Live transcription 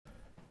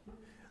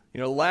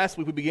Last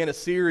week we began a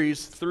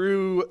series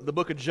through the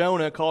book of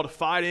Jonah called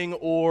Fighting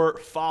or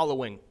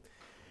Following.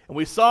 And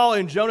we saw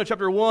in Jonah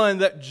chapter 1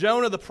 that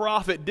Jonah the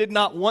prophet did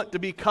not want to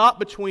be caught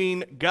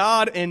between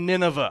God and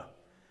Nineveh.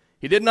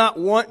 He did not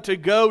want to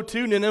go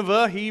to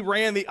Nineveh. He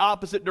ran the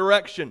opposite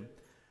direction.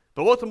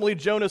 But ultimately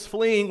Jonah's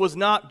fleeing was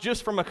not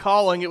just from a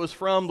calling, it was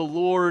from the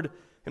Lord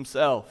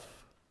himself.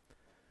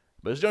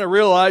 But as Jonah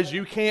realized,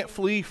 you can't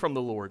flee from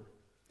the Lord.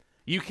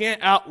 You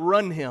can't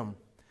outrun him.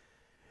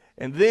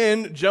 And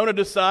then Jonah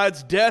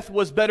decides death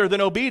was better than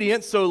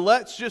obedience, so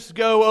let's just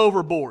go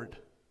overboard.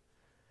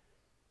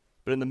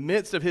 But in the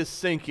midst of his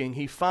sinking,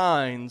 he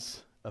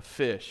finds a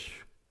fish.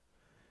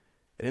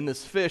 And in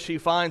this fish, he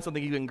finds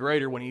something even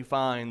greater when he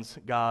finds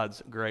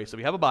God's grace. So if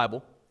you have a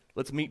Bible,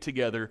 let's meet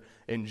together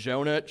in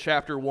Jonah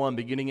chapter 1,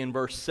 beginning in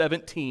verse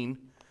 17. And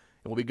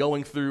we'll be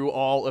going through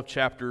all of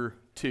chapter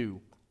 2.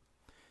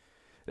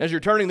 As you're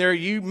turning there,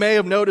 you may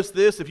have noticed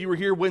this if you were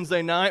here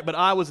Wednesday night, but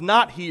I was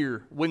not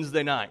here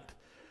Wednesday night.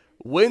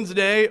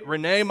 Wednesday,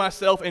 Renee,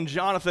 myself, and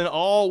Jonathan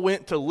all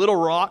went to Little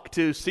Rock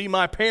to see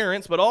my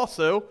parents, but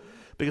also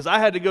because I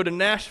had to go to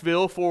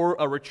Nashville for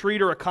a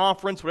retreat or a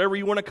conference, whatever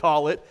you want to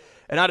call it,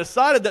 and I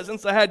decided that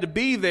since I had to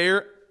be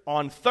there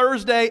on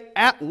Thursday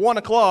at 1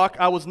 o'clock,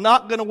 I was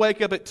not going to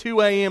wake up at 2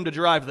 a.m. to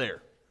drive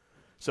there.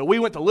 So we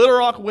went to Little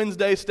Rock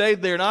Wednesday,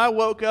 stayed there, and I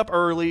woke up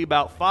early,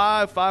 about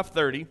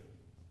 5:30.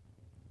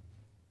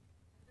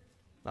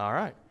 All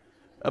right.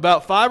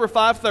 About 5 or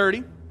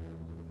 5:30.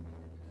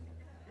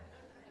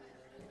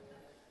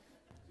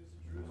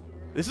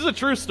 This is a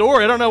true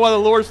story. I don't know why the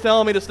Lord's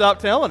telling me to stop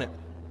telling it.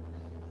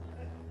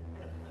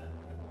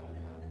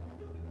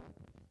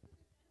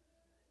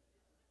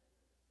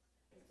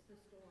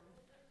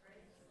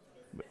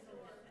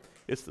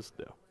 It's the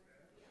storm.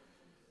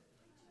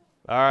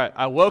 All right.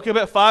 I woke up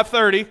at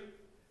 5:30.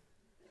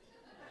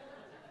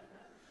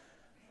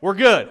 We're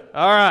good.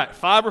 All right.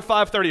 5 or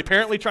 5:30.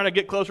 Apparently trying to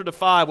get closer to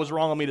 5 was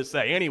wrong on me to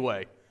say.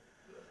 Anyway.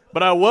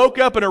 But I woke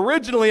up, and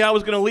originally I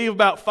was going to leave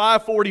about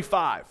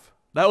 5:45.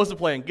 That was the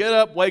plan. Get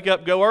up, wake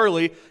up, go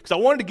early, because I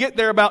wanted to get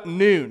there about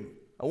noon.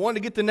 I wanted to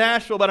get to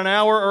Nashville about an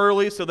hour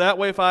early, so that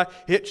way if I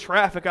hit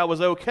traffic, I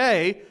was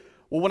okay.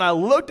 Well, when I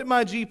looked at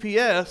my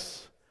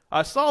GPS,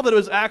 I saw that it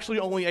was actually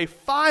only a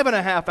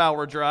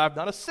 5.5-hour drive,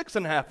 not a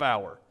 6.5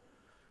 hour.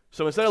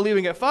 So instead of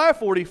leaving at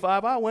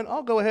 5:45, I went,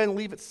 I'll go ahead and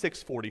leave at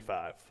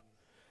 6:45.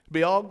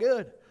 Be all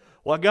good.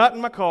 Well, I got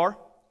in my car,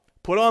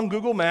 put on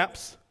Google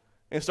Maps,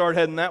 and started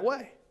heading that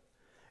way.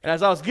 And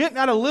as I was getting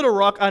out of Little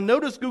Rock, I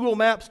noticed Google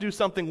Maps do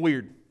something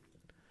weird.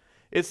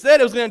 It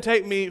said it was going to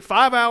take me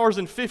 5 hours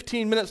and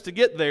 15 minutes to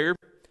get there,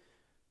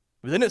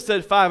 but then it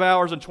said 5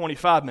 hours and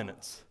 25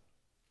 minutes,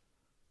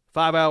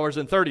 5 hours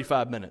and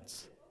 35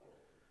 minutes,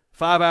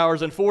 5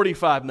 hours and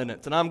 45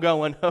 minutes, and I'm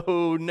going,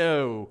 oh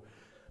no.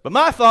 But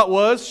my thought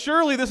was,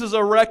 surely this is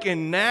a wreck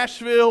in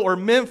Nashville or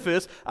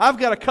Memphis. I've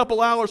got a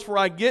couple hours before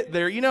I get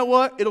there. You know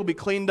what? It'll be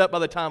cleaned up by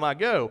the time I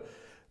go.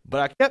 But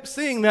I kept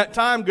seeing that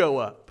time go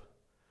up.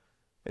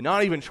 And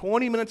not even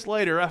 20 minutes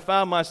later, I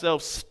found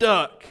myself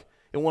stuck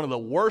in one of the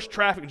worst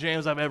traffic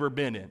jams I've ever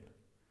been in.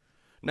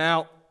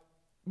 Now,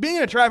 being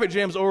in a traffic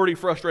jam is already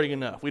frustrating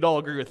enough. We'd all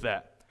agree with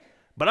that.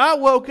 But I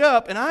woke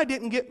up and I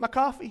didn't get my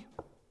coffee.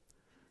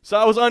 So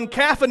I was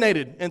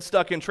uncaffeinated and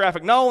stuck in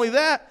traffic. Not only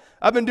that,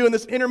 I've been doing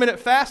this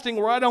intermittent fasting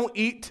where I don't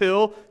eat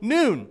till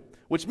noon,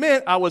 which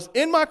meant I was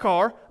in my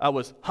car, I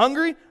was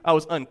hungry, I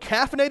was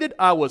uncaffeinated,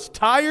 I was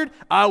tired,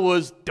 I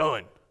was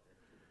done.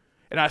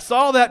 And I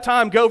saw that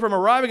time go from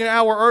arriving an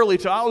hour early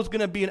to I was going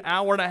to be an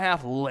hour and a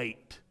half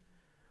late.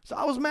 So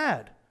I was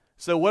mad.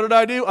 So what did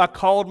I do? I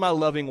called my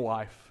loving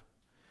wife.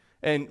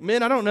 And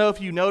men, I don't know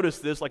if you notice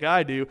this like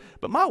I do,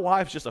 but my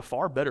wife's just a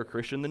far better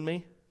Christian than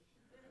me.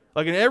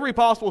 Like in every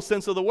possible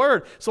sense of the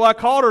word. So I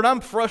called her and I'm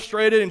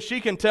frustrated and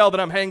she can tell that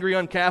I'm hangry,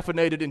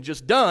 uncaffeinated, and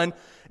just done.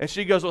 And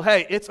she goes, well,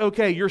 hey, it's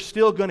okay. You're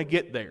still going to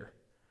get there.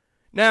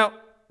 Now,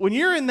 when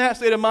you're in that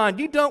state of mind,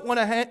 you don't want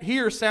to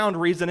hear sound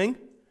reasoning.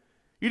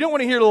 You don't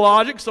want to hear the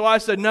logic, so I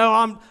said,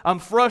 no, I'm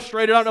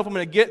frustrated. I don't know if I'm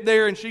going to get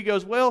there. And she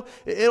goes, well,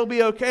 it'll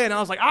be okay. And I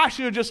was like, I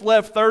should have just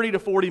left 30 to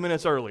 40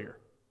 minutes earlier.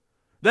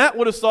 That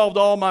would have solved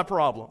all my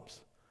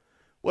problems.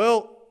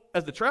 Well,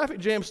 as the traffic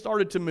jam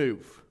started to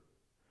move,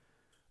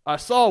 I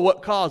saw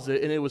what caused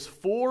it, and it was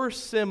 4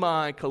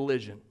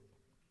 semi-collision.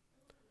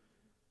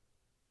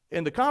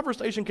 And the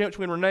conversation came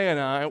between Renee and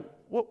I,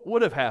 what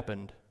would have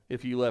happened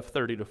if you left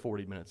 30 to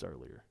 40 minutes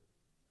earlier?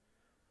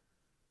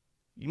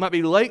 You might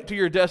be late to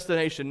your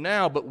destination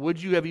now, but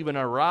would you have even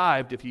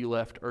arrived if you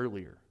left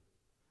earlier?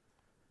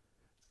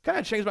 Kind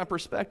of changed my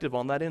perspective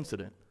on that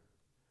incident.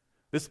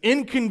 This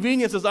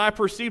inconvenience, as I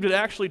perceived it,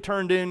 actually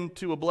turned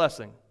into a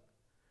blessing.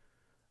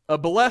 A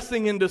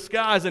blessing in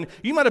disguise. And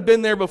you might have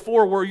been there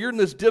before where you're in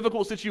this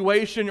difficult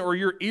situation or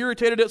you're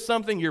irritated at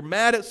something, you're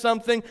mad at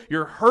something,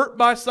 you're hurt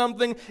by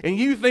something, and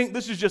you think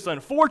this is just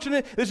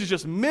unfortunate, this is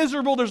just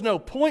miserable, there's no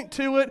point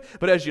to it.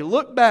 But as you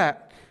look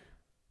back,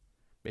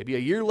 maybe a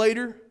year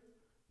later,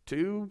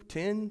 2,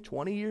 10,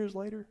 20 years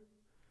later,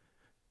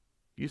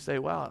 you say,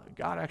 wow,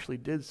 God actually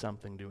did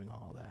something doing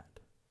all that.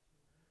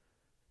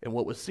 And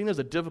what was seen as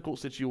a difficult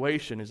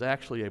situation is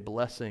actually a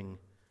blessing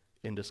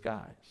in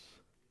disguise.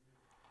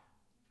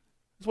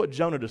 That's what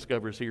Jonah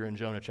discovers here in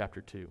Jonah chapter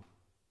 2.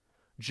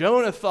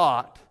 Jonah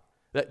thought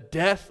that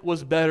death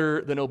was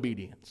better than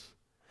obedience.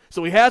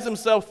 So he has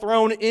himself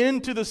thrown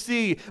into the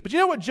sea. But you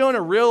know what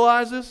Jonah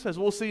realizes, as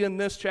we'll see in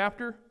this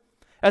chapter?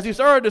 As he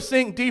started to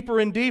sink deeper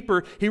and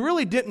deeper, he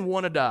really didn't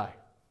want to die.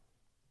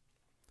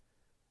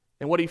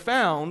 And what he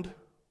found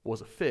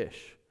was a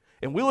fish.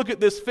 And we look at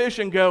this fish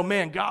and go,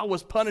 man, God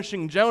was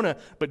punishing Jonah.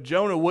 But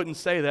Jonah wouldn't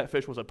say that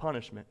fish was a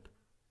punishment.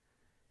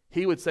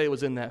 He would say it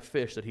was in that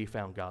fish that he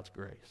found God's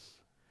grace.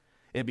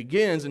 And it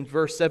begins in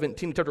verse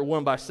 17 of chapter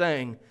 1 by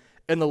saying,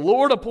 "And the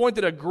Lord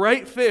appointed a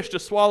great fish to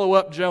swallow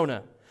up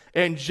Jonah.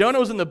 And Jonah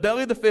was in the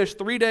belly of the fish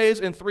 3 days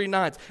and 3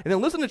 nights. And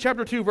then listen to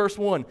chapter 2, verse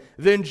 1.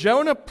 Then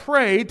Jonah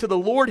prayed to the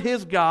Lord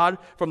his God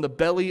from the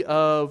belly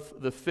of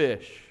the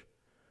fish.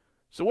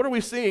 So what are we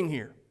seeing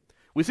here?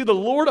 We see the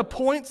Lord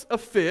appoints a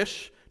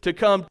fish to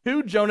come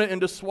to Jonah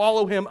and to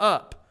swallow him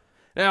up.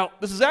 Now,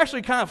 this is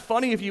actually kind of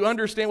funny if you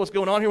understand what's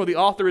going on here, what the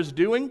author is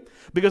doing.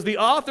 Because the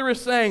author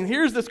is saying,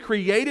 here's this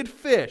created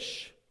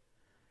fish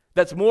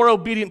that's more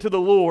obedient to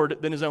the Lord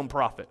than his own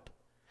prophet.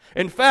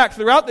 In fact,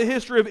 throughout the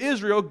history of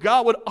Israel,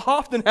 God would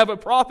often have a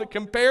prophet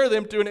compare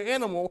them to an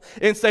animal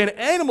and say, an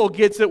animal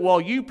gets it while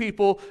you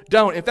people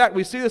don't. In fact,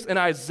 we see this in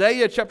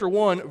Isaiah chapter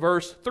 1,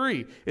 verse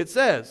 3. It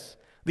says,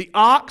 "The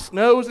ox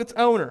knows its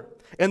owner,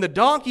 and the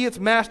donkey its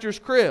master's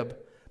crib.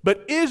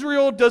 But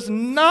Israel does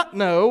not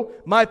know,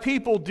 my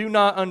people do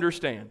not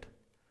understand."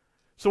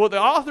 So what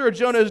the author of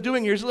Jonah is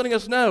doing here is letting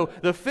us know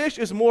the fish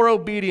is more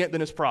obedient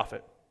than his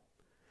prophet.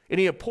 And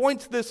he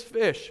appoints this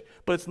fish,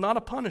 but it's not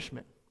a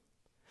punishment.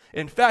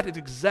 In fact, it's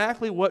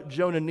exactly what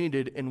Jonah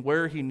needed and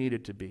where he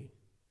needed to be.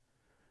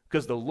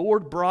 Because the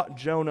Lord brought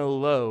Jonah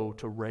low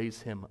to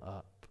raise him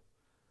up.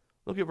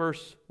 Look at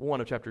verse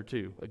 1 of chapter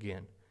 2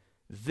 again.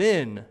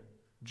 Then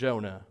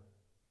Jonah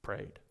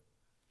prayed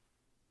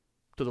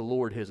to the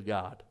Lord his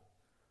God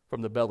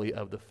from the belly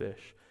of the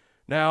fish.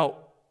 Now,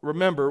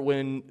 remember,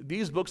 when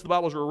these books of the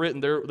Bibles were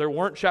written, there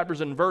weren't chapters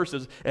and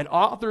verses, and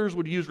authors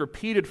would use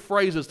repeated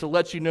phrases to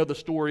let you know the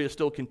story is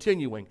still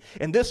continuing.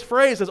 And this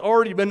phrase has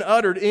already been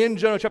uttered in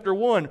Jonah chapter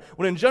 1,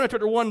 when in Jonah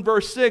chapter 1,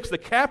 verse 6, the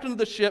captain of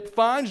the ship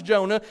finds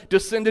Jonah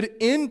descended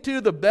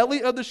into the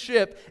belly of the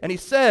ship, and he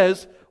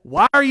says,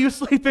 "Why are you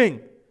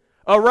sleeping?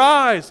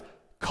 Arise,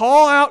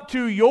 call out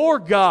to your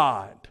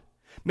God.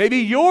 Maybe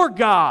your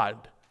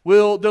God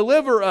will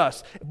deliver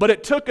us." But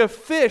it took a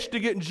fish to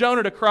get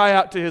Jonah to cry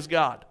out to his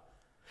God.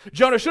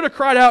 Jonah should have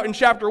cried out in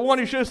chapter 1.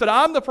 He should have said,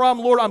 "I'm the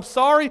problem, Lord. I'm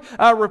sorry.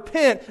 I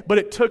repent." But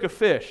it took a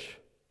fish.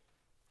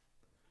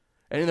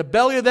 And in the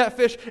belly of that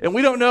fish, and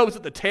we don't know if it's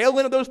at the tail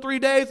end of those 3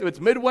 days, if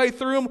it's midway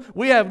through them,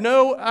 we have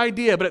no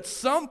idea. But at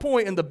some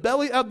point in the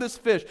belly of this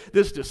fish,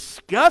 this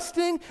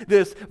disgusting,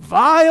 this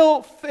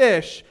vile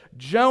fish,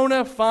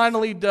 Jonah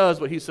finally does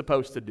what he's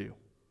supposed to do.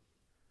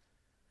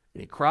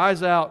 And he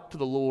cries out to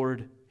the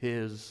Lord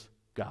his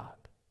God.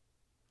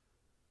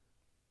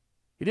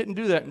 He didn't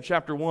do that in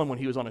chapter 1 when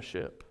he was on a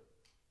ship.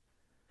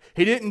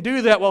 He didn't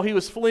do that while he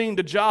was fleeing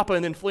to Joppa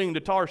and then fleeing to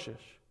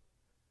Tarshish.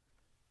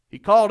 He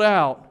called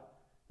out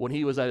when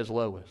he was at his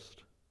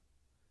lowest,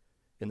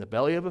 in the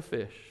belly of a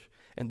fish.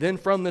 And then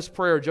from this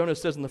prayer, Jonah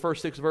says in the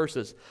first 6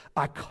 verses,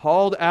 "I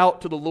called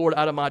out to the Lord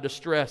out of my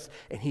distress,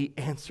 and he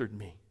answered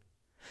me.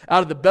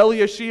 Out of the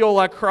belly of Sheol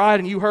I cried,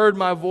 and you heard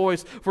my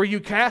voice. For you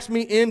cast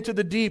me into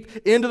the deep,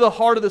 into the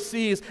heart of the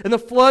seas, and the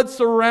flood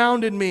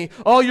surrounded me.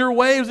 All your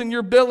waves and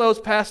your billows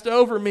passed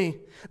over me.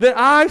 Then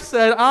I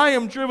said, I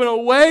am driven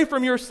away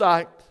from your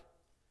sight.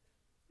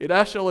 Yet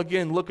I shall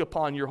again look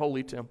upon your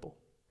holy temple.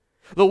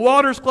 The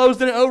waters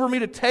closed in over me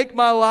to take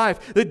my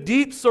life. The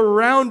deep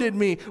surrounded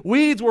me.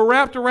 Weeds were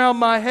wrapped around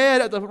my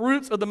head at the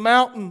roots of the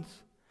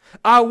mountains.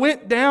 I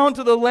went down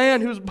to the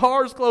land whose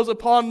bars close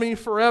upon me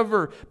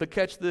forever." But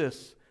catch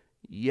this.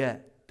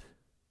 Yet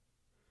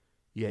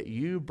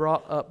you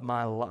brought up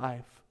my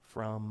life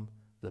from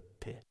the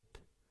pit,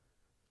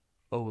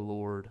 O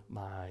Lord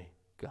my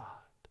God.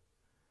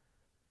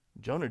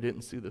 Jonah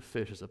didn't see the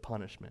fish as a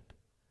punishment.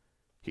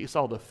 He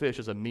saw the fish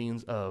as a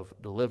means of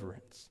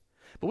deliverance.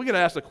 But we got to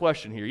ask a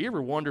question here. You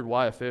ever wondered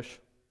why a fish?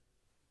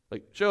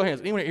 Like, show of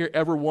hands, anyone here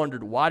ever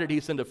wondered why did he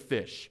send a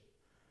fish?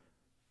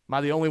 Am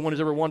I the only one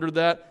who's ever wondered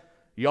that?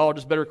 Y'all are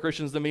just better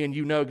Christians than me and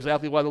you know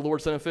exactly why the Lord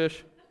sent a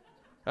fish?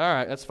 All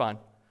right, that's fine.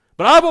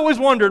 But I've always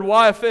wondered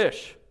why a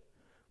fish.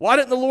 Why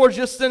didn't the Lord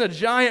just send a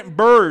giant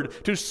bird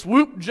to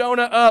swoop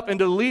Jonah up and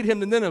to lead him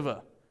to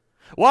Nineveh?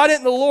 Why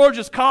didn't the Lord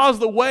just cause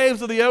the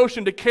waves of the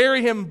ocean to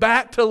carry him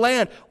back to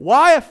land?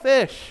 Why a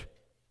fish?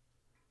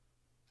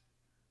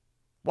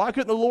 Why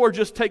couldn't the Lord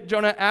just take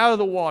Jonah out of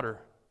the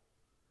water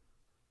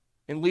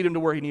and lead him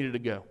to where he needed to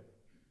go?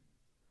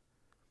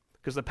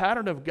 Because the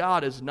pattern of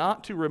God is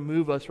not to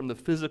remove us from the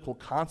physical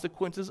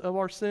consequences of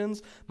our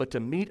sins, but to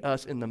meet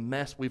us in the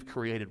mess we've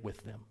created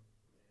with them.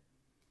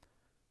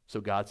 So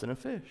God sent a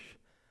fish.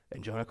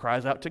 And Jonah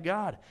cries out to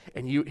God.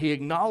 And he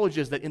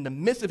acknowledges that in the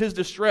midst of his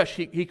distress,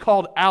 he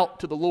called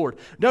out to the Lord.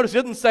 Notice, he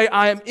doesn't say,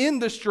 I am in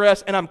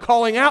distress and I'm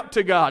calling out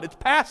to God. It's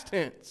past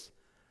tense.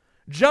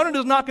 Jonah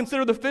does not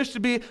consider the fish to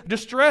be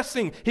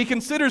distressing. He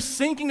considers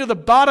sinking to the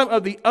bottom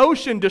of the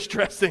ocean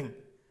distressing.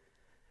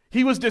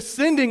 He was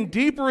descending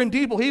deeper and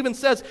deeper. He even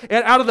says,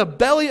 and out of the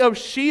belly of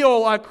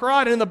Sheol I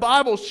cried. And in the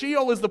Bible,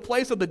 Sheol is the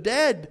place of the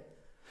dead.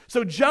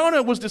 So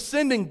Jonah was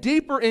descending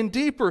deeper and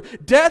deeper.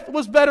 Death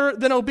was better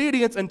than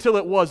obedience until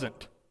it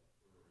wasn't.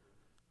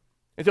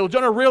 Until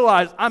Jonah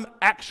realized, I'm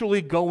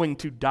actually going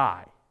to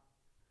die.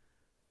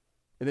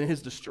 And in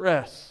his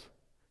distress,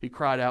 he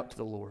cried out to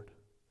the Lord.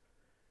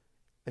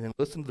 And then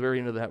listen to the very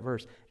end of that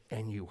verse.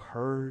 And you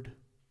heard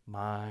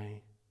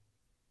my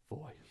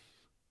voice.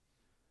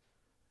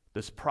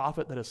 This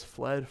prophet that has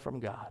fled from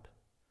God,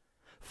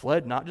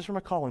 fled not just from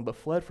a calling, but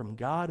fled from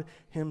God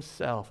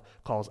himself,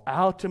 calls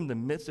out to him in the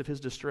midst of his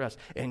distress.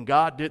 And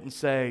God didn't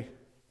say,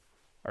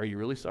 are you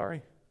really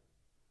sorry?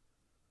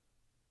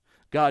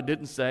 God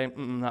didn't say,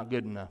 not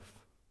good enough.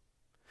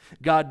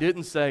 God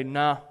didn't say,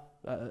 nah,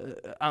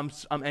 I'm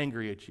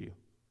angry at you.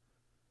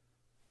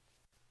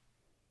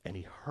 And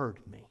he heard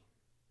me.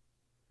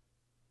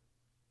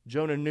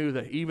 Jonah knew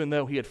that even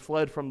though he had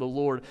fled from the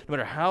Lord, no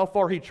matter how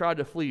far he tried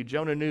to flee,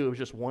 Jonah knew it was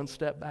just one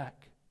step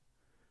back.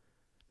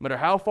 No matter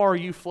how far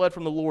you fled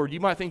from the Lord,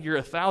 you might think you're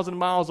 1,000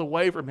 miles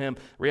away from him.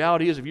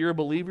 Reality is, if you're a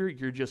believer,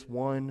 you're just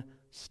one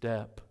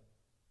step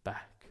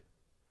back.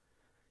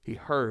 He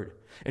heard.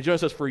 And Jonah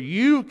says, for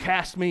you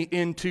cast me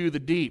into the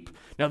deep.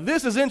 Now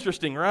this is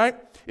interesting, right?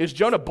 Is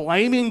Jonah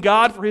blaming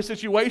God for his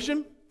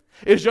situation?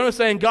 Is Jonah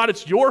saying, God,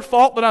 it's your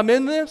fault that I'm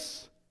in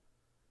this?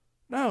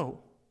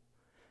 No.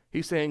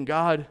 He's saying,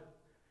 God,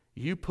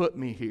 you put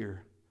me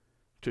here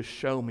to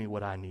show me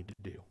what I need to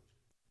do.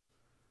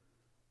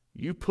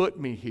 You put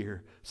me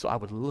here so I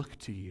would look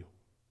to you.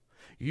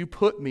 You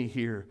put me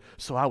here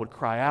so I would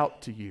cry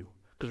out to you.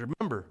 Because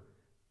remember,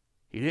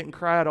 he didn't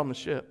cry out on the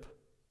ship.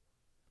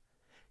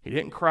 He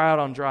didn't cry out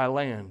on dry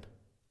land.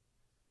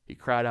 He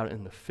cried out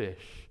in the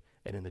fish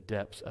and in the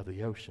depths of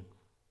the ocean.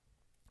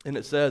 And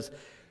it says,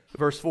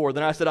 verse 4,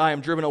 then I said, I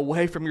am driven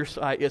away from your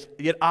sight,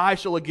 yet I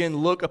shall again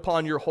look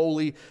upon your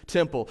holy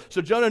temple.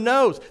 So Jonah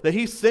knows that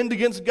he sinned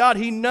against God.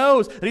 He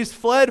knows that he's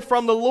fled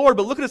from the Lord.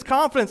 But look at his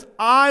confidence.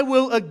 I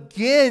will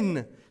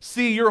again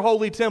see your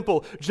holy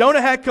temple.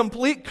 Jonah had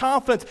complete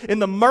confidence in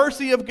the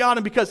mercy of God.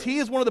 And because he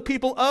is one of the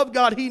people of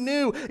God, he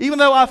knew, even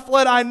though I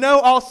fled, I know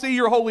I'll see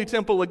your holy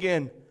temple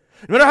again.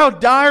 No matter how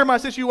dire my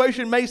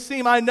situation may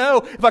seem, I know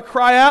if I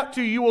cry out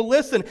to you, you will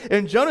listen.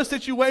 And Jonah's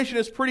situation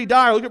is pretty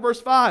dire. Look at verse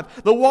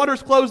 5. The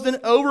waters closed in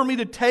over me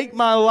to take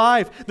my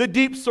life. The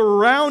deep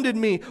surrounded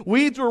me.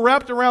 Weeds were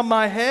wrapped around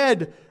my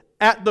head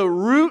at the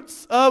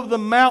roots of the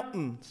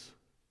mountains.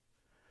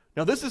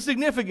 Now this is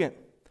significant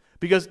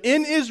because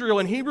in Israel,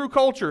 in Hebrew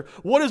culture,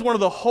 what is one of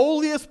the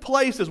holiest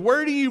places?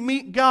 Where do you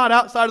meet God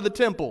outside of the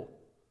temple?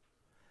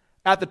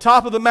 At the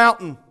top of the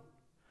mountain.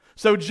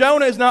 So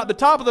Jonah is not at the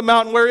top of the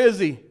mountain. Where is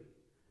he?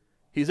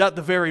 He's at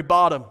the very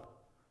bottom.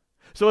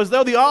 So as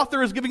though the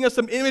author is giving us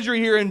some imagery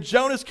here and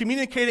Jonah's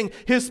communicating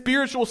his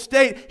spiritual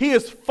state, he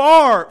is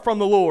far from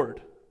the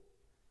Lord.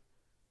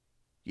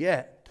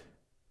 Yet,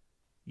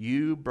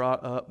 you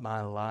brought up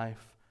my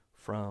life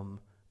from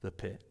the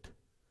pit.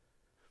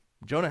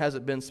 Jonah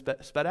hasn't been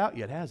spat out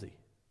yet, has he?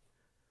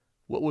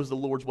 What was the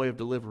Lord's way of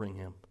delivering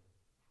him?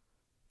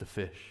 The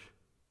fish.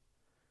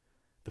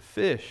 The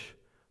fish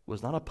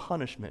was not a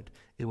punishment.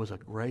 It was a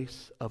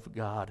grace of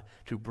God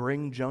to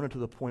bring Jonah to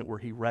the point where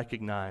he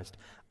recognized,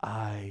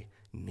 I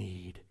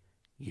need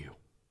you.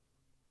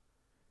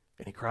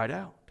 And he cried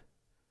out.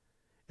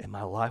 And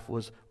my life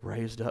was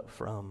raised up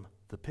from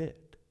the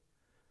pit.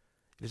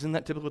 Isn't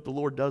that typically what the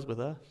Lord does with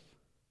us?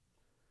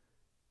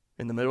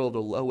 In the middle of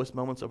the lowest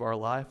moments of our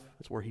life,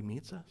 that's where he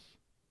meets us.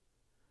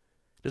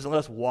 He doesn't let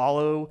us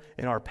wallow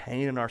in our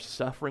pain and our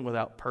suffering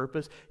without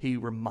purpose. He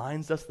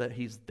reminds us that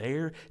he's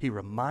there. He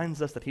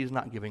reminds us that he's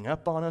not giving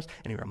up on us.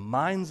 And he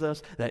reminds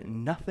us that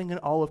nothing in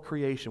all of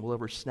creation will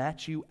ever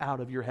snatch you out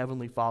of your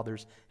heavenly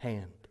Father's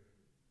hand.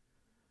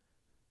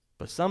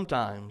 But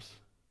sometimes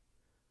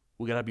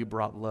we got to be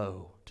brought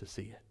low to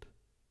see it.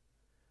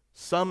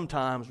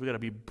 Sometimes we got to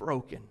be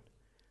broken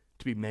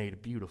to be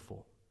made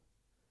beautiful.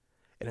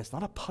 And it's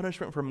not a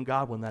punishment from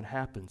God when that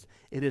happens.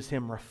 It is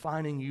him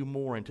refining you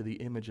more into the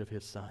image of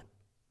his Son.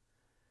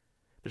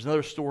 There's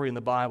another story in the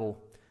Bible,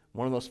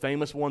 one of those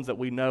famous ones that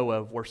we know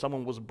of, where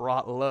someone was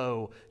brought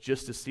low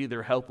just to see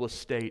their helpless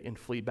state and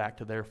flee back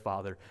to their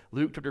Father.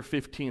 Luke chapter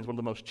 15 is one of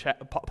the most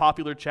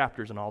popular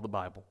chapters in all the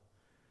Bible.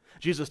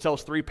 Jesus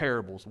tells 3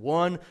 parables.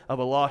 One of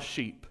a lost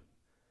sheep.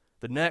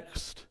 The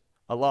next,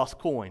 a lost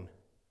coin.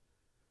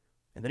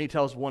 And then he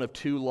tells one of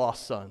 2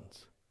 lost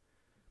sons.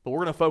 But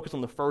we're going to focus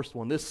on the first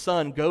one. This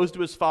son goes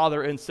to his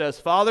father and says,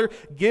 Father,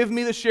 give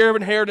me the share of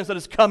inheritance that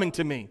is coming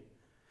to me.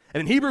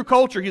 And in Hebrew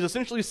culture, he's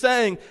essentially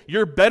saying,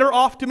 you're better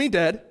off to me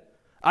dead.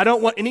 I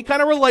don't want any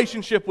kind of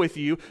relationship with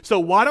you. So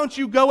why don't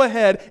you go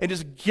ahead and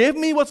just give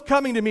me what's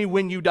coming to me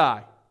when you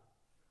die?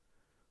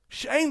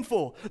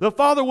 Shameful. The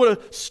father would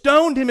have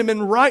stoned him and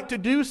been right to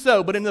do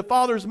so, but in the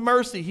father's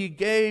mercy, he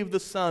gave the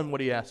son what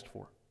he asked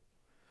for.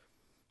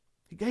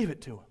 He gave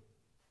it to him.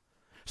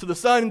 So the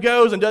son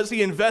goes, and does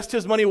he invest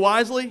his money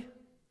wisely?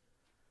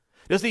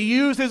 Does he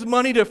use his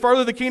money to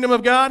further the kingdom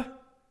of God?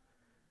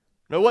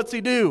 No, what's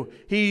he do?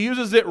 He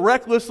uses it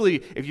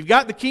recklessly. If you've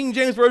got the King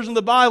James Version of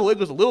the Bible, it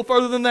goes a little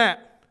further than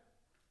that.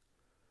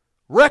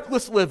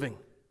 Reckless living.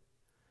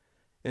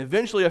 And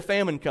eventually a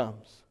famine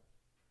comes.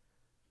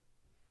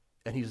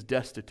 And he's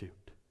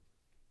destitute.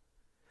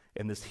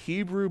 And this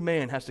Hebrew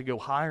man has to go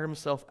hire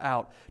himself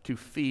out to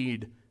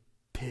feed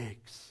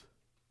pigs.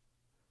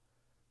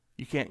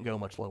 You can't go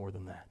much lower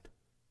than that.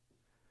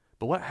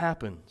 But what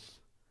happens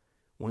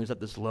when he's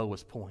at this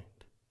lowest point?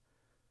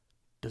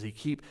 Does he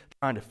keep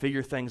trying to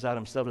figure things out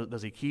himself?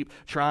 Does he keep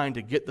trying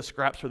to get the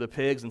scraps for the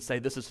pigs and say,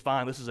 this is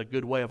fine, this is a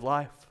good way of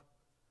life?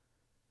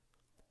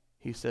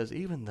 He says,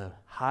 even the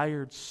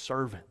hired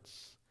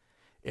servants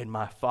in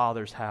my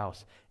Father's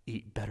house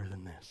eat better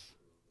than this.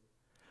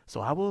 So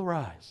I will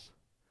arise,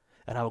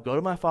 and I will go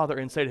to my father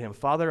and say to him,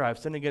 Father, I have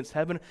sinned against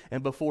heaven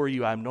and before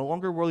you. I am no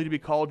longer worthy to be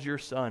called your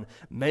son.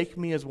 Make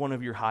me as one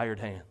of your hired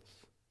hands.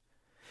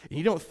 And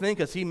you don't think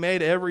as he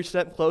made every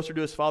step closer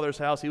to his father's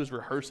house, he was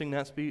rehearsing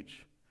that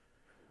speech?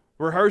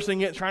 Rehearsing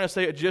it, trying to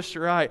say it just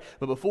right.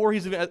 But before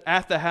he's even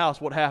at the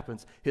house, what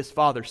happens? His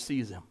father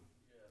sees him.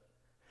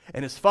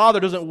 And his father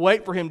doesn't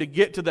wait for him to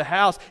get to the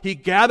house. He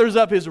gathers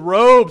up his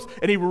robes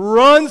and he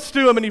runs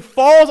to him and he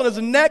falls on his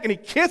neck and he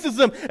kisses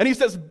him and he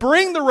says,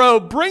 bring the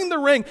robe, bring the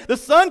ring. The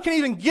son can't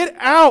even get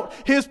out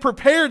his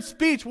prepared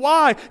speech.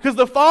 Why? Because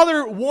the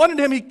father wanted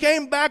him. He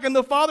came back and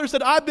the father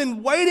said, I've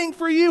been waiting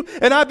for you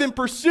and I've been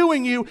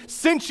pursuing you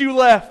since you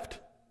left.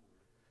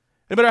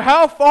 No matter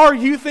how far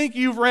you think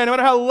you've ran, no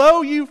matter how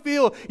low you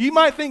feel, you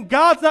might think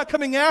God's not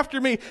coming after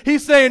me.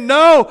 He's saying,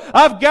 no,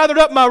 I've gathered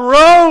up my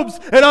robes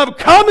and I'm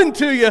coming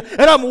to you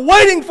and I'm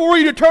waiting for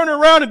you to turn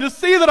around and to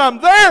see that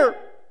I'm there.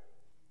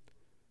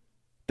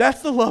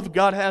 That's the love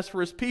God has for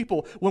His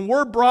people. When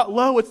we're brought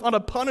low, it's not a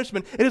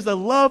punishment. It is the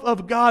love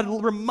of God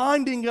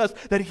reminding us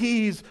that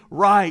He's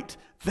right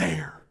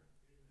there.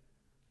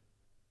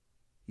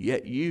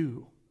 Yet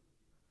you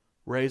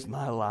raised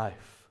my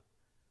life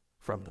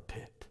from the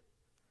pit.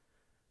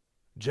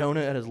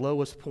 Jonah, at his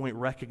lowest point,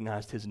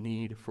 recognized his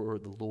need for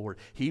the Lord.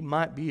 He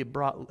might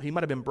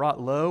have been brought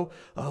low,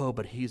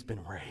 but he's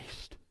been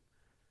raised.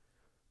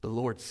 The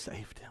Lord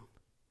saved him.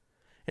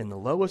 In the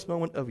lowest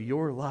moment of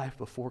your life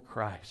before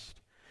Christ,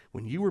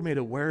 when you were made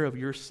aware of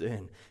your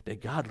sin,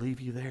 did God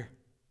leave you there?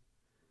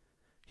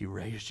 He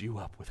raised you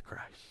up with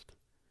Christ,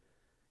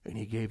 and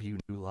He gave you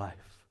new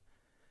life.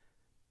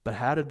 But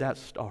how did that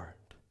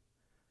start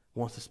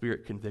once the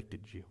Spirit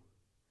convicted you?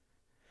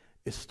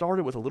 It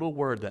started with a little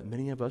word that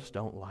many of us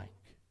don't like.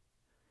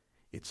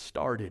 It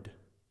started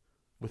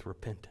with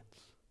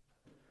repentance.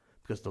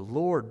 Because the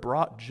Lord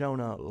brought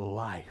Jonah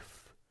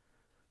life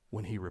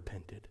when he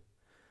repented.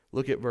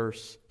 Look at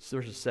verses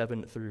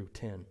 7 through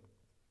 10.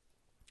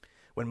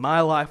 When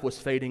my life was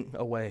fading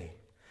away,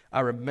 I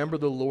remembered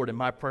the Lord, and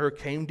my prayer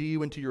came to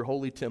you into your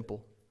holy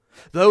temple.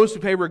 Those who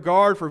pay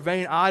regard for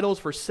vain idols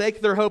forsake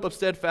their hope of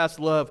steadfast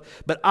love.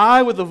 But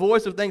I, with the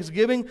voice of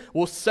thanksgiving,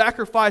 will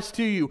sacrifice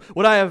to you.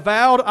 What I have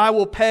vowed, I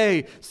will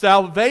pay.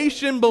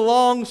 Salvation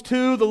belongs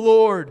to the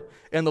Lord.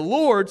 And the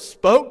Lord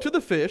spoke to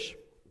the fish,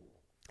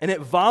 and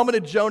it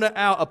vomited Jonah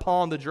out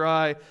upon the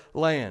dry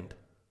land.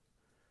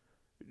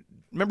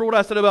 Remember what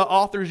I said about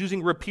authors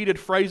using repeated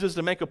phrases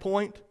to make a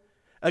point?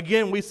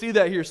 Again, we see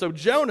that here. So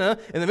Jonah,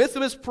 in the midst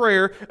of his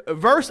prayer,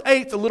 verse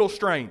 8 is a little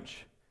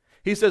strange.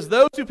 He says,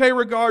 those who pay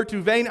regard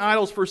to vain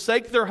idols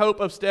forsake their hope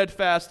of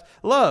steadfast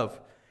love.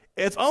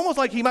 It's almost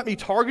like he might be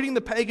targeting the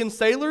pagan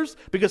sailors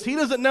because he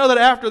doesn't know that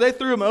after they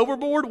threw him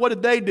overboard, what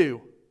did they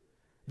do?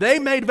 They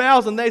made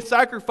vows and they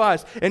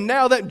sacrificed. And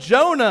now that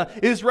Jonah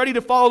is ready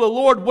to follow the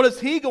Lord, what is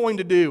he going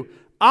to do?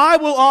 I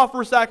will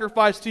offer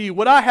sacrifice to you.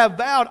 What I have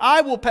vowed,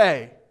 I will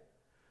pay.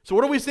 So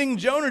what are we seeing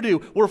Jonah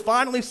do? We're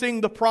finally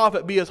seeing the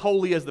prophet be as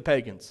holy as the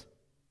pagans.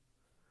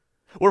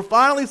 We're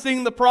finally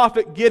seeing the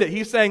prophet get it.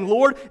 He's saying,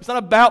 Lord, it's not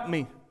about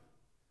me.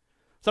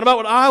 It's not about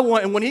what I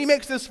want. And when he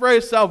makes this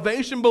phrase,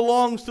 salvation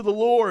belongs to the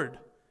Lord,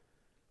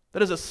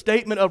 that is a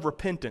statement of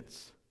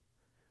repentance.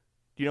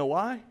 Do you know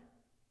why?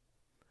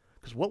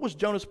 Because what was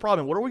Jonah's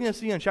problem? What are we going to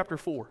see in chapter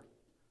 4?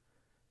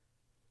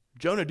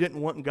 Jonah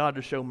didn't want God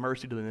to show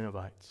mercy to the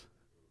Ninevites.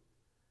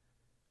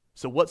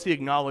 So what's he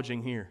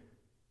acknowledging here?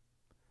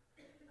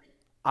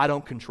 I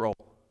don't control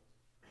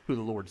who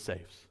the Lord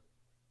saves.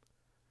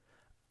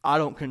 I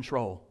don't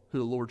control who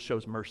the Lord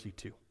shows mercy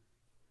to.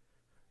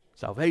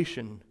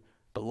 Salvation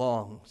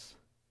belongs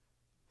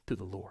to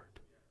the Lord.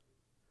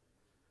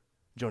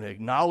 Jonah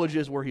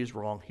acknowledges where he's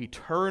wrong. He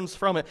turns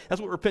from it. That's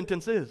what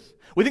repentance is.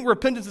 We think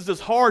repentance is this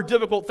hard,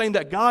 difficult thing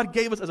that God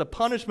gave us as a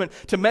punishment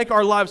to make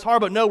our lives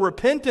hard. But no,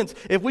 repentance,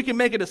 if we can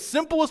make it as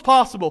simple as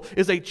possible,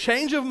 is a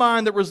change of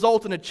mind that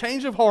results in a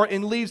change of heart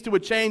and leads to a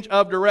change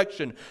of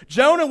direction.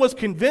 Jonah was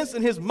convinced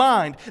in his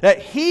mind that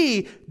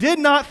he did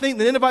not think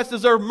the Ninevites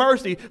deserved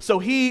mercy, so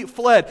he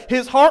fled.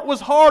 His heart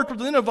was hard toward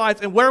the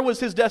Ninevites, and where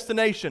was his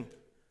destination?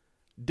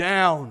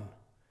 Down.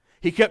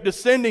 He kept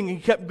descending. He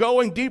kept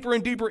going deeper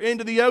and deeper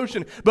into the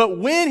ocean. But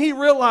when he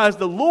realized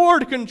the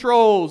Lord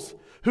controls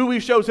who he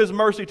shows his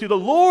mercy to, the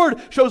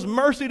Lord shows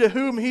mercy to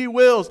whom he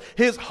wills,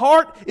 his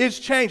heart is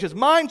changed. His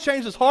mind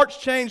changed. His heart's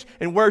changed.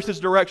 And where's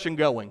his direction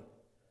going?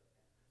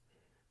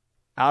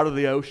 Out of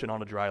the ocean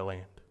on a dry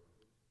land.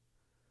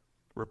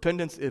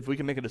 Repentance, if we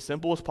can make it as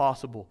simple as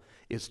possible,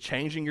 is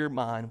changing your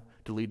mind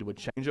to lead to a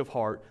change of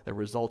heart that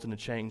results in a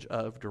change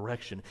of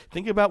direction.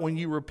 Think about when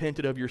you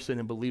repented of your sin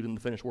and believed in the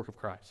finished work of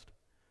Christ.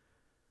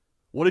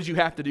 What did you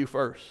have to do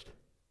first?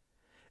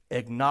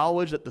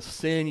 Acknowledge that the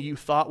sin you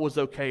thought was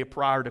okay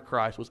prior to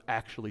Christ was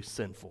actually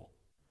sinful.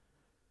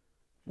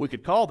 We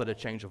could call that a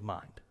change of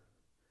mind.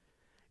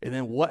 And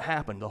then what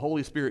happened? The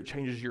Holy Spirit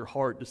changes your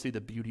heart to see the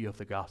beauty of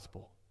the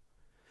gospel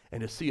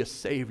and to see a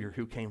Savior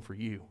who came for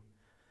you.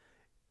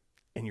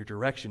 And your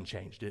direction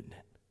changed, didn't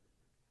it?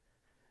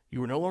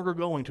 You were no longer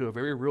going to a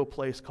very real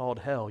place called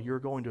hell. You were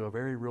going to a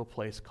very real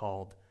place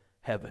called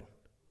heaven.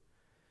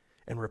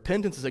 And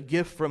repentance is a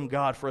gift from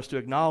God for us to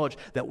acknowledge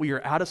that we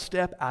are out of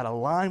step, out of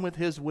line with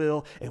His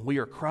will, and we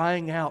are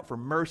crying out for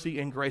mercy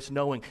and grace,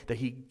 knowing that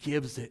He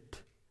gives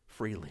it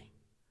freely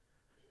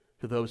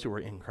to those who are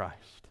in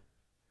Christ.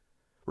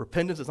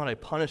 Repentance is not a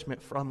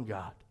punishment from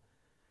God.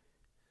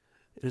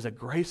 It is a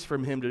grace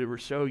from Him to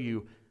show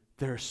you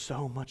there's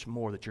so much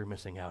more that you're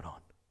missing out on.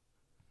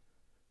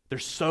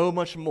 There's so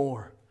much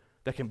more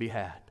that can be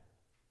had.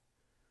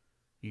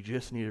 You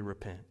just need to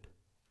repent.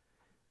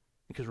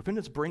 Because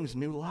repentance brings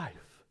new life.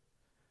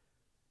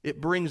 It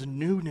brings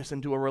newness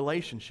into a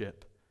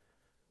relationship.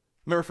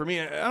 Remember, for me,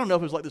 I don't know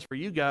if it was like this for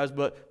you guys,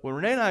 but when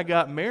Renee and I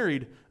got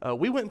married,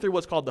 we went through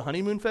what's called the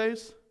honeymoon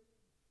phase.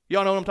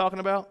 Y'all know what I'm talking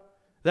about?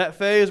 That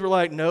phase where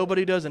like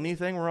nobody does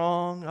anything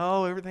wrong.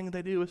 Oh, everything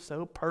they do is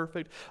so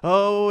perfect.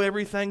 Oh,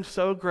 everything's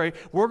so great.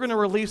 We're going to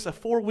release a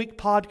 4-week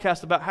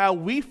podcast about how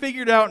we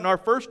figured out in our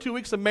first 2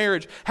 weeks of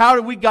marriage how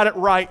we got it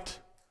right.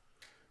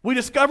 We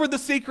discovered the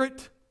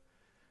secret.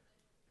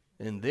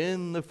 And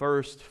then the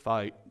first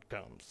fight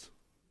comes.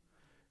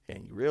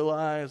 And you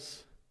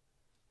realize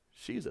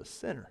she's a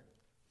sinner.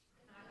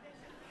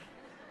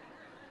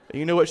 And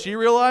you know what she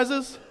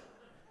realizes?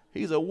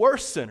 He's a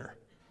worse sinner.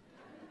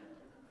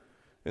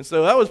 And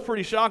so that was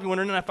pretty shocking when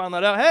I found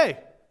that out. Hey,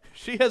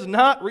 she has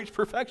not reached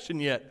perfection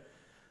yet.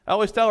 I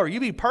always tell her,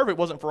 you be perfect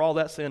wasn't for all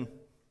that sin.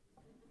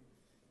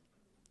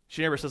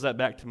 She never says that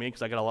back to me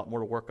because I got a lot more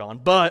to work on.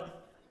 But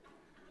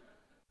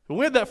when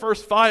we had that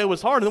first fight, it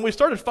was hard. And then we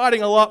started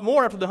fighting a lot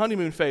more after the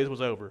honeymoon phase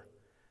was over.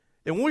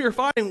 And when we were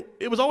fighting,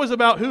 it was always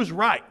about who's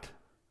right.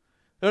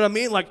 You know what I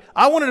mean? Like,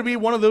 I wanted to be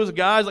one of those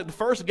guys, like the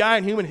first guy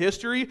in human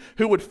history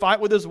who would fight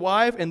with his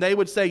wife and they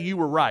would say, you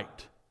were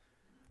right.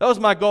 That was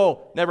my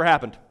goal. Never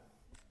happened.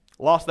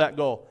 Lost that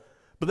goal.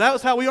 But that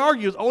was how we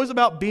argue. It was always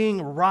about being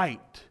right.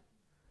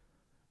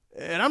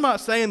 And I'm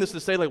not saying this to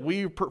say like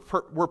we're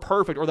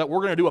perfect or that we're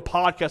going to do a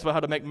podcast about how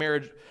to make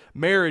marriage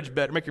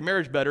better, make your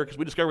marriage better because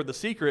we discovered the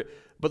secret.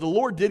 But the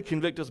Lord did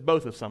convict us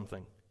both of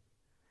something.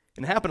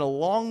 And it happened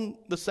along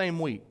the same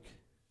week.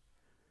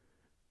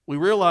 We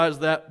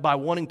realized that by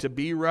wanting to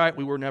be right,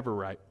 we were never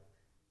right.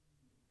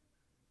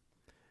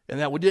 And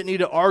that we didn't need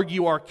to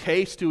argue our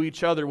case to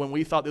each other when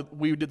we thought that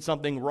we did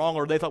something wrong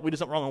or they thought we did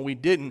something wrong and we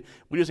didn't.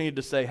 We just needed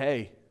to say,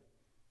 hey,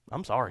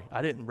 I'm sorry.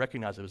 I didn't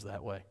recognize it was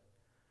that way.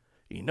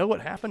 You know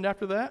what happened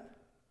after that?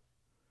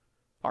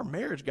 Our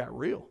marriage got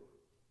real.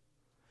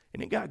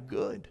 And it got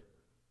good.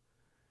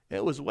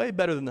 It was way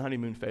better than the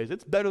honeymoon phase.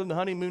 It's better than the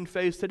honeymoon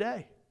phase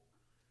today.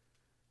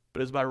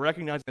 But it's by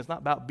recognizing it's not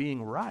about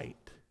being right.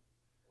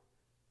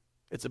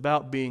 It's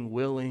about being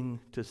willing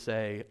to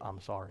say,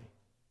 I'm sorry.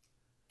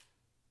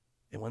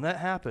 And when that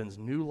happens,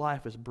 new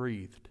life is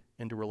breathed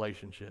into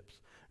relationships.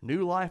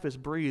 New life is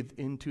breathed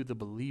into the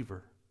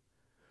believer.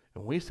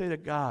 And we say to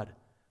God,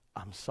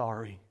 I'm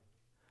sorry.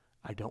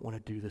 I don't want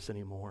to do this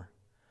anymore.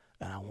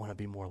 And I want to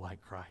be more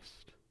like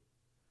Christ.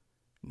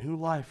 New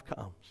life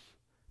comes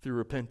through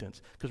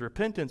repentance. Because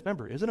repentance,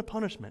 remember, isn't a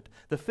punishment.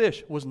 The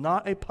fish was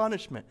not a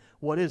punishment.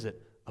 What is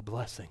it? A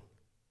blessing.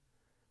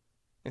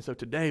 And so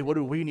today, what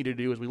do we need to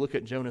do as we look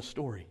at Jonah's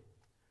story?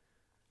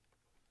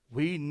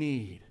 We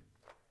need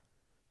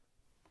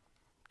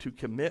to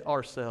commit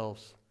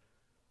ourselves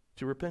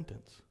to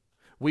repentance.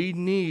 We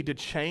need to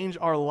change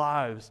our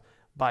lives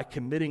by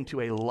committing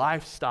to a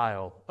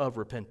lifestyle of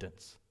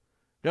repentance.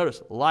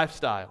 Notice,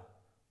 lifestyle.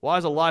 Why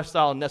is a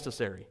lifestyle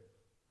necessary?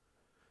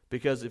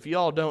 Because if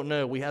y'all don't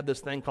know, we have this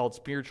thing called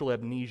spiritual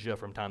amnesia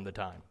from time to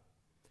time.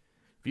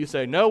 If you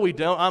say, no, we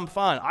don't, I'm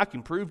fine, I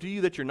can prove to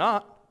you that you're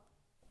not.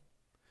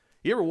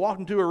 You ever walked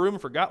into a room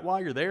and forgot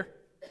why you're there?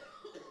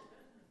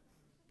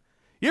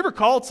 You ever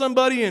called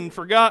somebody and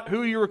forgot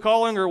who you were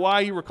calling or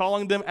why you were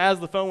calling them as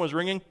the phone was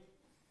ringing?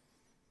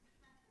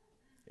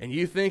 And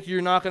you think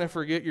you're not going to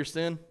forget your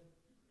sin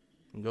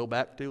and go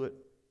back to it?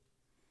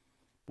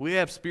 We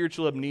have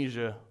spiritual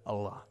amnesia a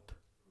lot.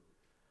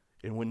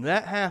 And when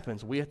that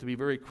happens, we have to be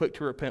very quick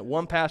to repent.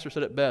 One pastor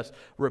said it best: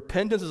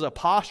 repentance is a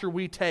posture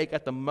we take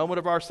at the moment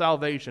of our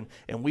salvation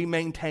and we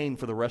maintain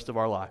for the rest of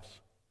our lives.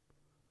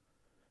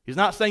 He's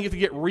not saying you have to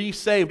get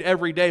re-saved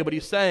every day, but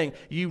he's saying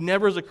you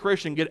never as a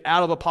Christian get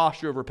out of a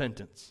posture of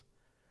repentance.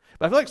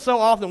 But I feel like so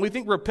often we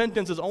think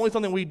repentance is only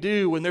something we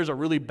do when there's a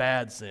really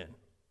bad sin.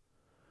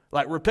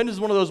 Like repentance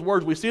is one of those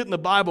words, we see it in the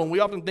Bible and we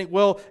often think,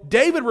 well,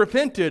 David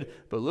repented,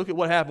 but look at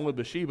what happened with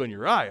Bathsheba and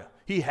Uriah.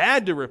 He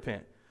had to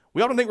repent.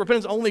 We often think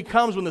repentance only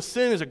comes when the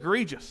sin is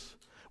egregious,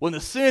 when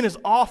the sin is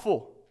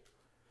awful.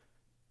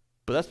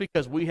 But that's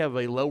because we have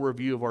a lower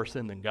view of our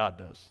sin than God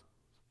does.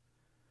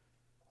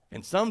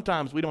 And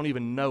sometimes we don't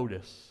even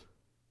notice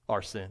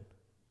our sin.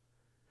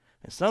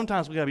 And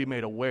sometimes we got to be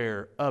made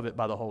aware of it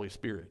by the Holy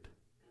Spirit.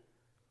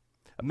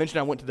 I mentioned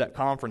I went to that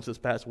conference this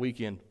past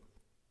weekend.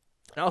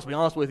 And I'll be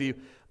honest with you,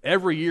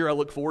 every year I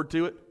look forward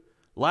to it.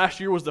 Last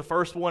year was the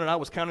first one, and I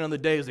was counting on the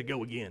days to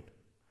go again.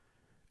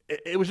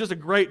 It was just a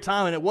great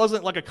time, and it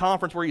wasn't like a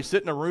conference where you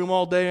sit in a room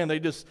all day and they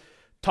just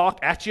talk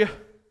at you.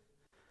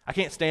 I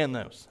can't stand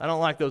those. I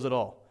don't like those at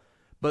all.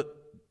 But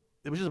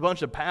it was just a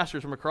bunch of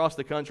pastors from across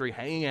the country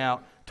hanging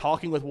out,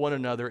 talking with one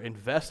another,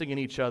 investing in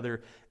each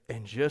other,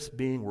 and just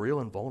being real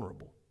and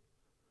vulnerable.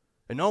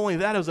 And not only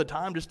that, it was a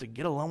time just to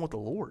get along with the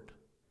Lord,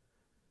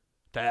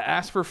 to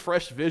ask for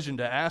fresh vision,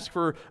 to ask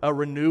for a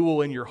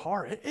renewal in your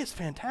heart. It's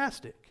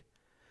fantastic.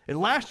 And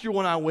last year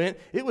when I went,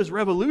 it was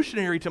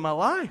revolutionary to my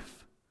life.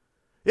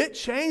 It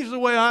changed the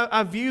way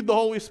I viewed the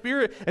Holy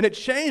Spirit, and it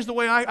changed the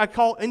way I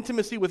call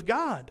intimacy with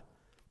God.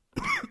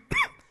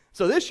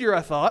 So this year I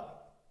thought,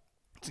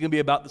 it's going to be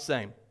about the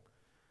same.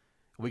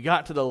 We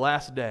got to the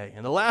last day,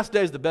 and the last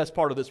day is the best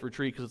part of this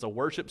retreat because it's a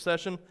worship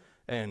session,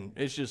 and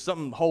it's just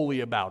something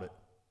holy about it.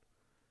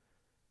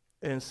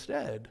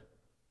 Instead,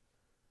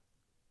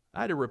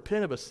 I had to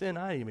repent of a sin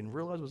I didn't even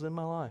realize was in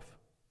my life.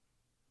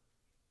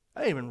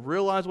 I didn't even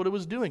realize what it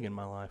was doing in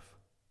my life.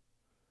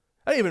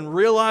 I didn't even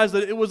realize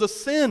that it was a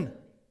sin.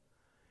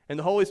 And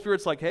the Holy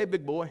Spirit's like, hey,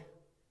 big boy,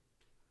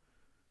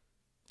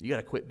 you got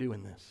to quit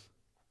doing this.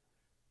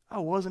 I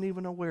wasn't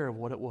even aware of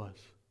what it was.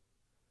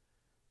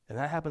 And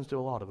that happens to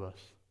a lot of us.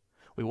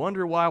 We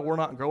wonder why we're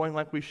not growing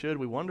like we should.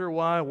 We wonder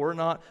why we're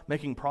not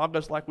making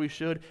progress like we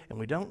should. And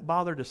we don't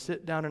bother to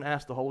sit down and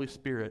ask the Holy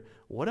Spirit,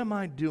 what am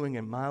I doing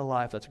in my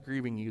life that's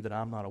grieving you that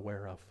I'm not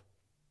aware of?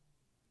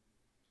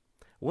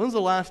 When's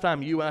the last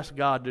time you asked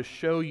God to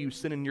show you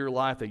sin in your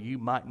life that you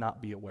might not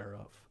be aware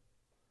of?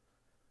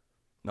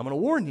 And I'm going to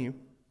warn you,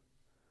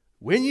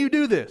 when you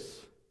do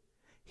this,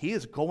 He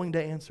is going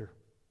to answer.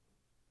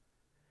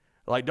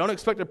 Like, don't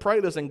expect to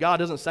pray this and God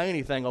doesn't say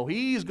anything. Oh,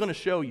 He's going to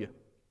show you.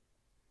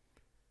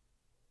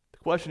 The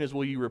question is,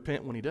 will you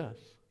repent when He does?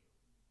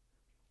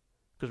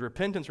 Because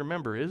repentance,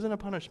 remember, isn't a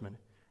punishment.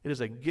 It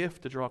is a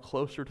gift to draw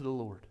closer to the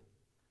Lord.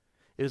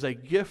 It is a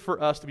gift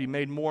for us to be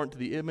made more into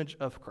the image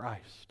of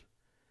Christ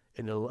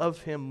and to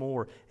love Him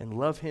more and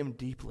love Him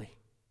deeply.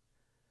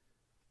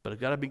 But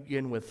it's got to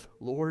begin with,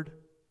 Lord,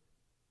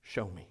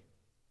 show me.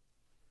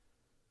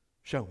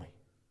 Show me.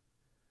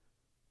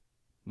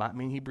 Might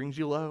mean He brings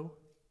you low,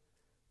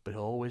 but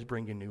He'll always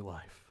bring you new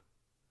life.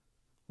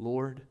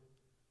 Lord,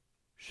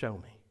 show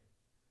me.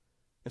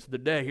 And so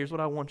today, here's what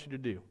I want you to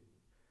do.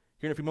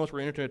 Here in a few moments, we're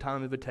entering a time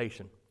of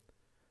invitation.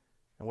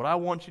 And what I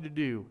want you to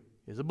do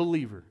as a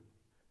believer,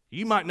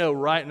 you might know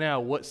right now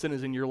what sin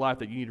is in your life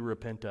that you need to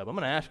repent of. I'm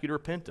going to ask you to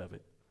repent of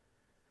it.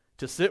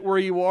 To sit where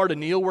you are, to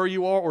kneel where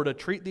you are, or to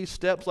treat these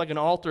steps like an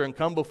altar and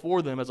come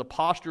before them as a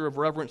posture of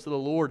reverence to the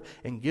Lord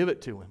and give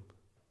it to Him.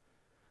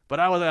 But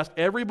I would ask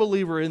every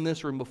believer in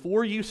this room,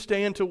 before you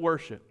stand to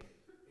worship,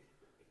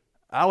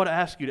 I would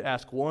ask you to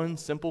ask one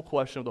simple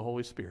question of the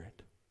Holy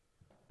Spirit.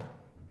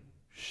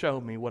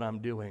 Show me what I'm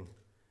doing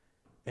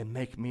and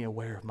make me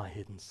aware of my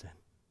hidden sin.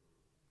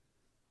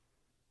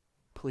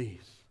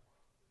 Please,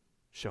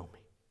 show me.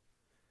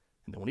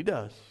 And then when He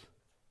does,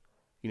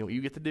 you know what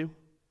you get to do?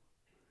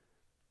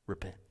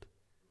 Repent.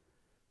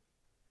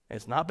 And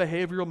it's not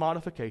behavioral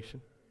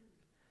modification.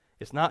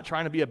 It's not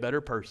trying to be a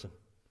better person.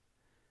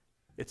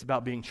 It's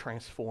about being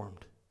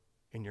transformed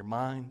in your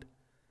mind,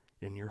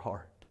 in your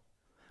heart.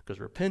 Because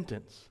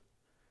repentance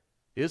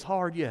is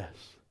hard, yes,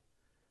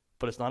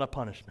 but it's not a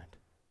punishment.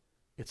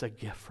 It's a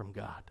gift from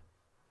God.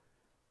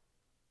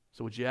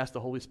 So would you ask the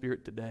Holy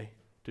Spirit today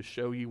to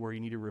show you where you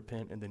need to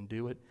repent and then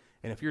do it?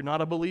 And if you're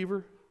not a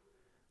believer,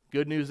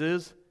 good news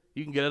is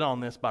you can get it on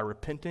this by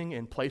repenting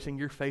and placing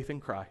your faith in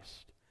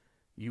Christ.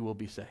 You will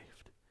be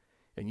saved.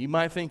 And you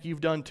might think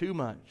you've done too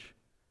much,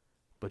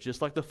 but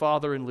just like the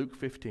Father in Luke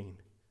 15,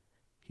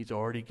 He's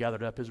already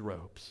gathered up His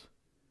robes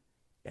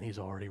and He's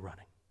already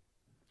running.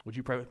 Would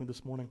you pray with me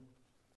this morning?